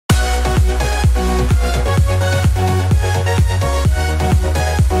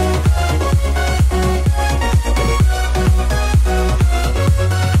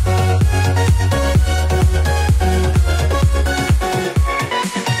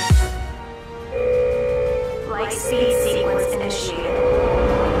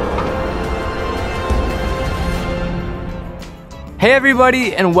Hey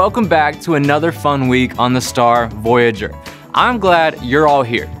everybody, and welcome back to another fun week on the Star Voyager. I'm glad you're all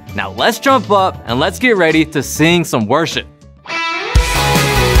here. Now let's jump up and let's get ready to sing some worship.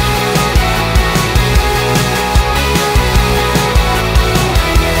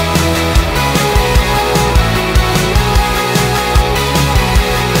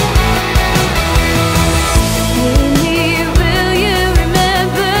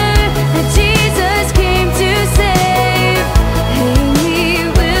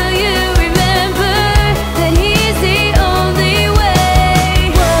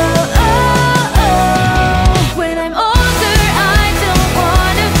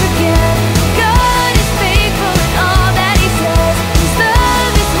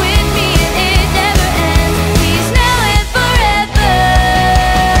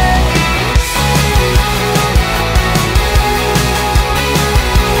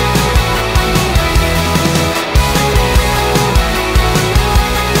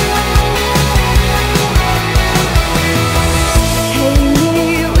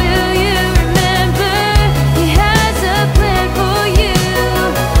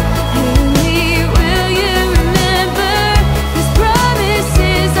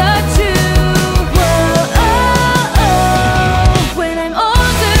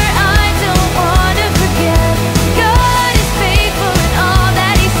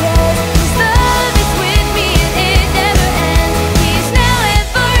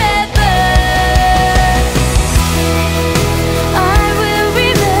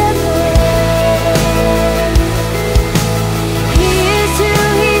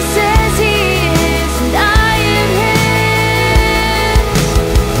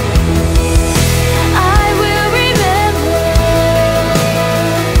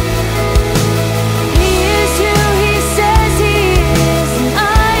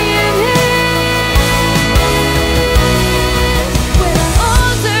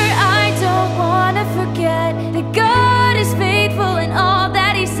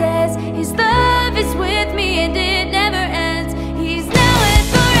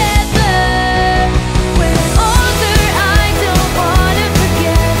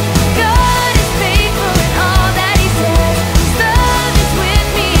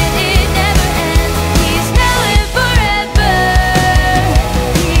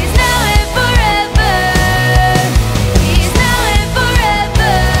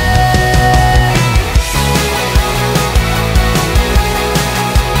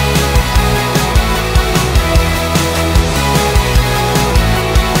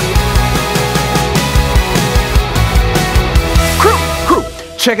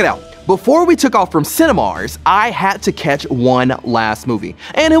 Check it out. Before we took off from Cinemars, I had to catch one last movie,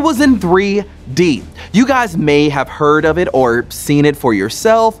 and it was in 3D. You guys may have heard of it or seen it for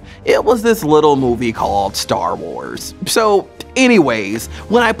yourself. It was this little movie called Star Wars. So anyways,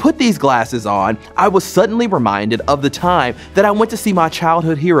 when I put these glasses on, I was suddenly reminded of the time that I went to see my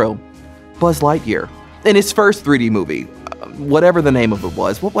childhood hero, Buzz Lightyear, in his first 3D movie, whatever the name of it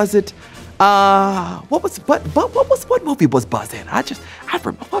was. What was it? What movie was Buzz in?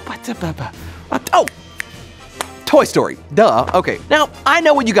 Oh, Toy Story, duh. Okay, now I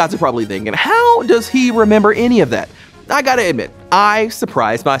know what you guys are probably thinking. How does he remember any of that? I gotta admit, I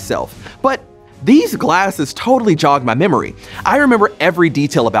surprised myself, but these glasses totally jogged my memory. I remember every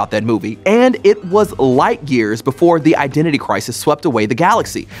detail about that movie, and it was light years before the identity crisis swept away the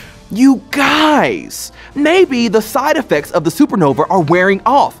galaxy. You guys, maybe the side effects of the supernova are wearing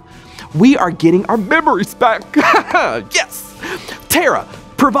off. We are getting our memories back. Yes! Tara,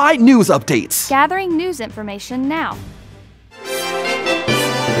 provide news updates. Gathering news information now.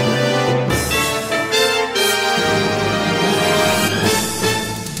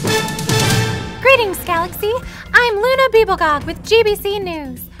 Greetings, Galaxy. I'm Luna Beeblegog with GBC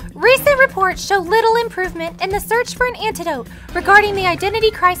News. Recent reports show little improvement in the search for an antidote regarding the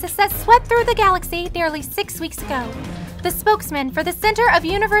identity crisis that swept through the galaxy nearly 6 weeks ago. The spokesman for the Center of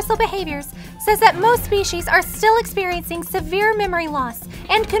Universal Behaviors says that most species are still experiencing severe memory loss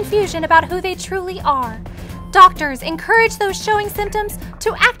and confusion about who they truly are. Doctors encourage those showing symptoms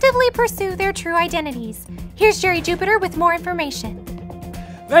to actively pursue their true identities. Here's Jerry Jupiter with more information.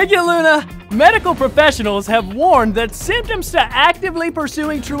 Thank you, Luna. Medical professionals have warned that symptoms to actively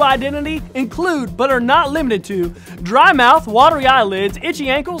pursuing true identity include, but are not limited to, dry mouth, watery eyelids, itchy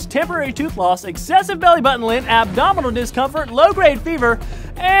ankles, temporary tooth loss, excessive belly button lint, abdominal discomfort, low-grade fever,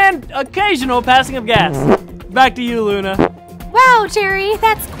 and occasional passing of gas. Back to you, Luna. Wow, Jerry,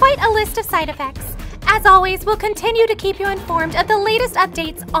 that's quite a list of side effects. As always, we'll continue to keep you informed of the latest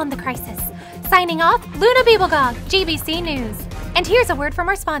updates on the crisis. Signing off, Luna Beeblegog, GBC News. And here's a word from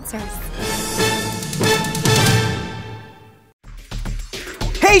our sponsors.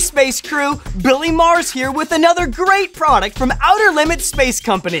 Hey Space Crew, Billy Mars here with another great product from Outer Limits Space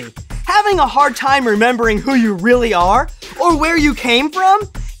Company. Having a hard time remembering who you really are? Or where you came from?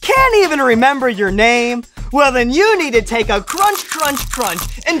 Can't even remember your name? Well then you need to take a crunch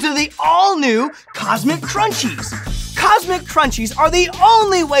into the all-new Cosmic Crunchies. Cosmic Crunchies are the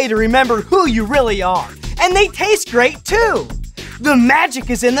only way to remember who you really are, and they taste great too. The magic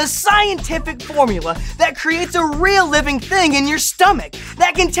is in the scientific formula that creates a real living thing in your stomach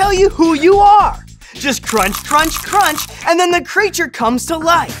that can tell you who you are. Just crunch, and then the creature comes to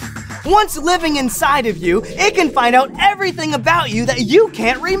life. Once living inside of you, it can find out everything about you that you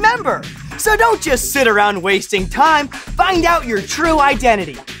can't remember. So don't just sit around wasting time, find out your true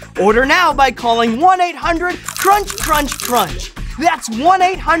identity. Order now by calling 1-800-CRUNCH. That's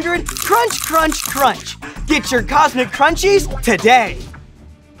 1-800-CRUNCH. Get your Cosmic Crunchies today.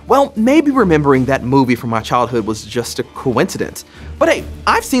 Well, maybe remembering that movie from my childhood was just a coincidence. But hey,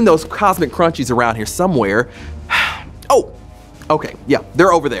 I've seen those Cosmic Crunchies around here somewhere. Oh, okay, yeah,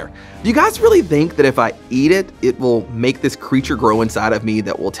 they're over there. Do you guys really think that if I eat it, it will make this creature grow inside of me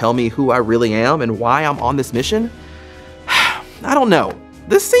that will tell me who I really am and why I'm on this mission? I don't know.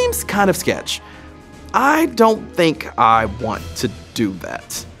 This seems kind of sketch. I don't think I want to do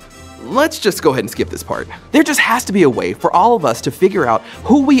that. Let's just go ahead and skip this part. There just has to be a way for all of us to figure out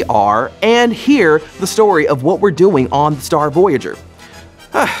who we are and hear the story of what we're doing on the Star Voyager.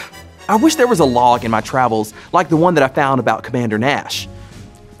 I wish there was a log in my travels like the one that I found about Commander Nash.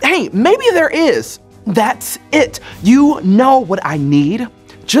 Hey, maybe there is. That's it. You know what I need?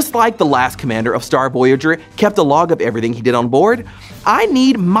 Just like the last commander of Star Voyager kept a log of everything he did on board, I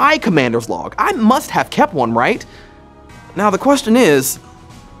need my commander's log. I must have kept one, right? Now the question is,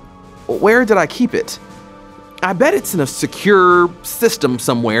 where did I keep it? I bet it's in a secure system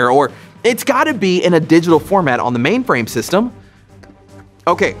somewhere, or it's gotta be in a digital format on the mainframe system.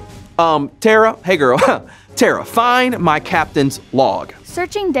 Okay, Tara, hey girl, Tara, find my captain's log.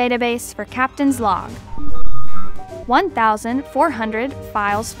 Searching database for captain's log. 1,400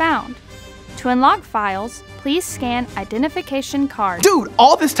 files found. To unlock files, please scan identification card. Dude,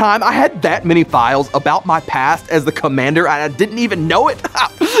 all this time I had that many files about my past as the commander and I didn't even know it?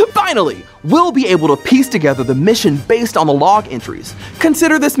 Finally, we'll be able to piece together the mission based on the log entries.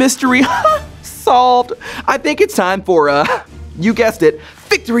 Consider this mystery solved. I think it's time for, you guessed it,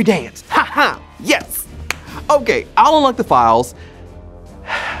 victory dance. Ha, yes. Okay, I'll unlock the files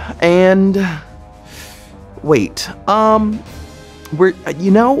and wait,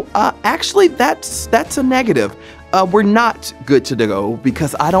 actually that's a negative. We're not good to go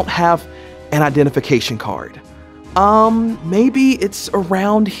because I don't have an identification card. Maybe it's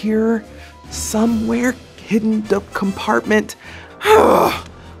around here somewhere, hidden the compartment.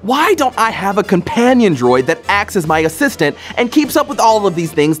 Why don't I have a companion droid that acts as my assistant and keeps up with all of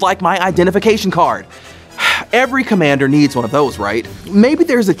these things like my identification card? Every commander needs one of those, right? Maybe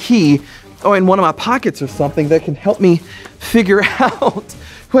there's a key in one of my pockets or something that can help me figure out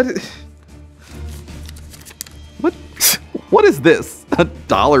what is this? A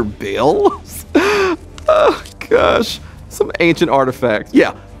dollar bill? Oh gosh, some ancient artifact.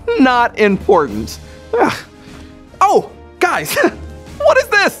 Yeah, not important. Oh, guys, what is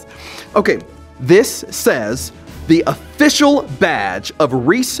this? Okay, this says the official badge of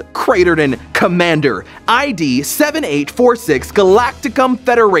Reese Craterton Commander, ID 7846 Galacticum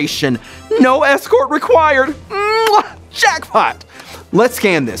Federation. No escort required. Mwah! Jackpot. Let's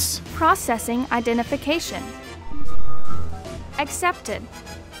scan this. Processing identification. Accepted.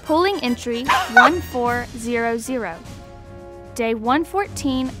 Pulling entry 1400. Day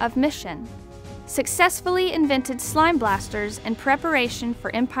 114 of mission. Successfully invented slime blasters in preparation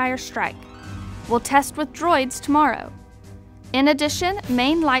for Empire strike. Will test with droids tomorrow. In addition,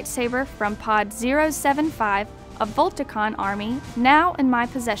 main lightsaber from Pod 075 of Volticon Army now in my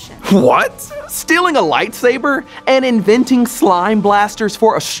possession. What? Stealing a lightsaber and inventing slime blasters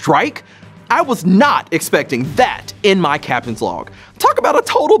for a strike? I was not expecting that in my captain's log. Talk about a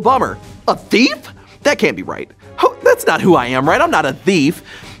total bummer. A thief? That can't be right. That's not who I am, right? I'm not a thief.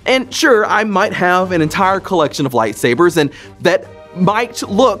 And sure, I might have an entire collection of lightsabers, and that might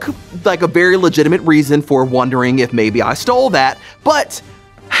look like a very legitimate reason for wondering if maybe I stole that, but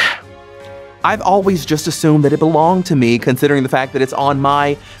I've always just assumed that it belonged to me, considering the fact that it's on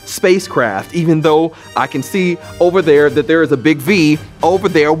my spacecraft, even though I can see over there that there is a big V over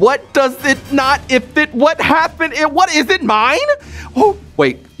there. What does it not, if it, what happened, what is it, mine? Oh,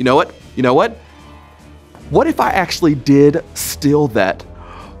 wait, you know what? What if I actually did steal that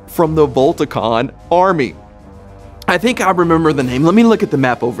from the Volticon Army? I think I remember the name. Let me look at the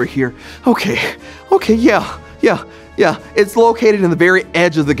map over here. Okay, yeah. Yeah, it's located in the very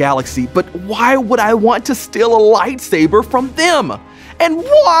edge of the galaxy, but why would I want to steal a lightsaber from them? And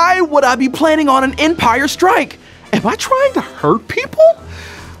why would I be planning on an Empire strike? Am I trying to hurt people?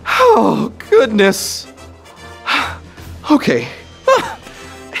 Oh, goodness. Okay.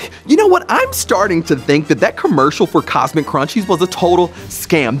 You know what? I'm starting to think that commercial for Cosmic Crunchies was a total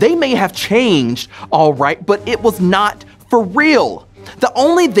scam. They may have changed, all right, but it was not for real. The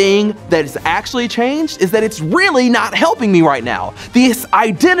only thing that has actually changed is that it's really not helping me right now. This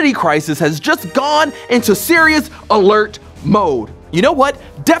identity crisis has just gone into serious alert mode. You know what?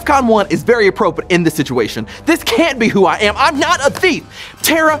 DEFCON 1 is very appropriate in this situation. This can't be who I am. I'm not a thief.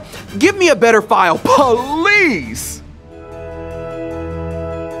 Tara, give me a better file, please.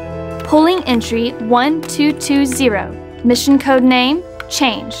 Pulling entry 1220. Mission code name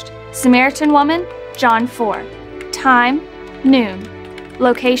changed. Samaritan woman, John 4. Time, noon.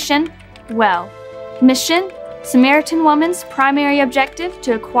 Location, well. Mission, Samaritan woman's primary objective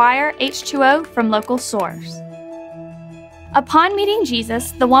to acquire H2O from local source. Upon meeting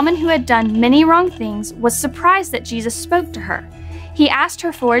Jesus, the woman who had done many wrong things was surprised that Jesus spoke to her. He asked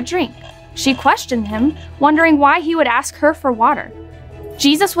her for a drink. She questioned him, wondering why he would ask her for water.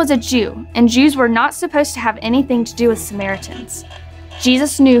 Jesus was a Jew, and Jews were not supposed to have anything to do with Samaritans.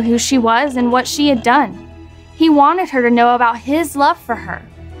 Jesus knew who she was and what she had done. He wanted her to know about his love for her,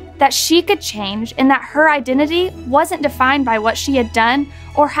 that she could change and that her identity wasn't defined by what she had done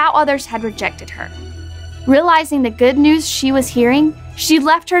or how others had rejected her. Realizing the good news she was hearing, she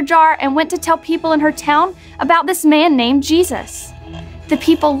left her jar and went to tell people in her town about this man named Jesus. The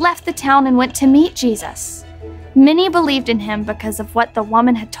people left the town and went to meet Jesus. Many believed in him because of what the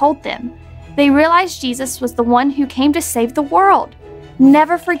woman had told them. They realized Jesus was the one who came to save the world.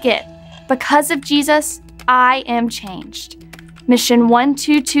 Never forget, because of Jesus, I am changed. Mission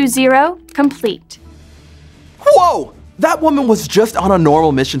 1220 complete. Whoa! That woman was just on a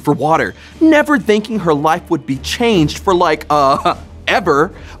normal mission for water, never thinking her life would be changed for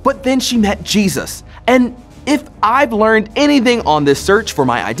ever. But then she met Jesus. And if I've learned anything on this search for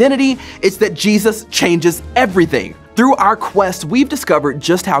my identity, it's that Jesus changes everything. Through our quest, we've discovered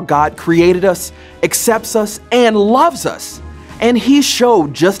just how God created us, accepts us, and loves us. And he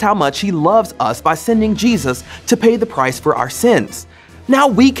showed just how much he loves us by sending Jesus to pay the price for our sins. Now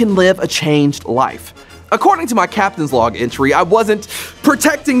we can live a changed life. According to my captain's log entry, I wasn't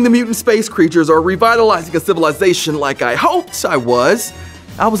protecting the mutant space creatures or revitalizing a civilization like I hoped I was.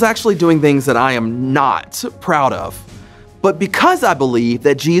 I was actually doing things that I am not proud of. But because I believe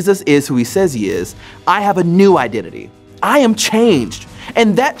that Jesus is who he says he is, I have a new identity. I am changed,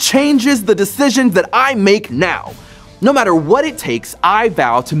 and that changes the decisions that I make now. No matter what it takes, I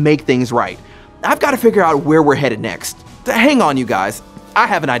vow to make things right. I've got to figure out where we're headed next. Hang on, you guys. I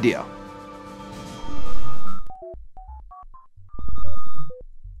have an idea.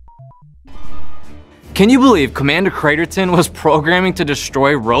 Can you believe Commander Craterton was programming to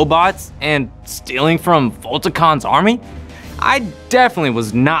destroy robots and stealing from Volticon's army? I definitely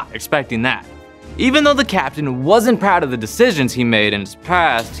was not expecting that. Even though the captain wasn't proud of the decisions he made in his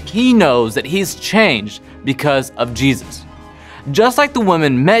past, he knows that he's changed because of Jesus. Just like the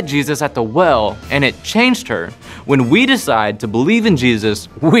woman met Jesus at the well and it changed her, when we decide to believe in Jesus,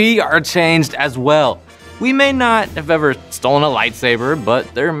 we are changed as well. We may not have ever stolen a lightsaber,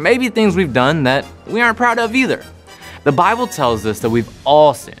 but there may be things we've done that we aren't proud of either. The Bible tells us that we've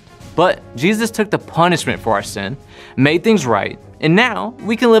all sinned, but Jesus took the punishment for our sin, made things right, and now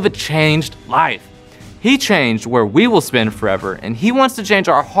we can live a changed life. He changed where we will spend forever, and he wants to change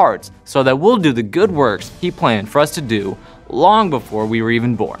our hearts so that we'll do the good works he planned for us to do long before we were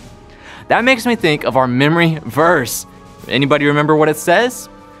even born. That makes me think of our memory verse. Anybody remember what it says?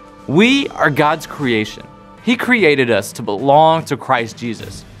 We are God's creation. He created us to belong to Christ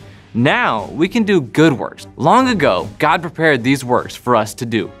Jesus. Now we can do good works. Long ago, God prepared these works for us to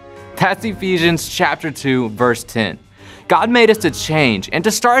do. That's Ephesians chapter 2, verse 10. God made us to change and to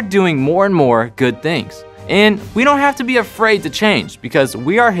start doing more and more good things. And we don't have to be afraid to change because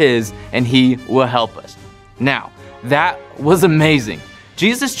we are his and he will help us. Now, that was amazing.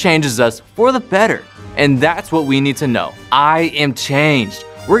 Jesus changes us for the better. And that's what we need to know. I am changed.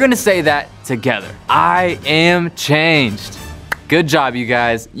 We're gonna say that together. I am changed. Good job, you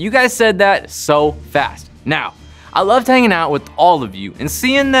guys. You guys said that so fast. Now, I loved hanging out with all of you and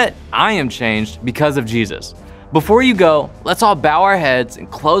seeing that I am changed because of Jesus. Before you go, let's all bow our heads and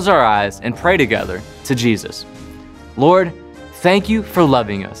close our eyes and pray together to Jesus. Lord, thank you for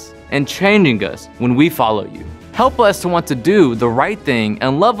loving us and changing us when we follow you. Help us to want to do the right thing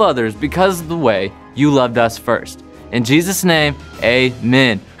and love others because of the way you loved us first. In Jesus' name,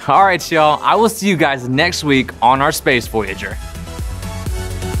 amen. All right, y'all, I will see you guys next week on our Space Voyager.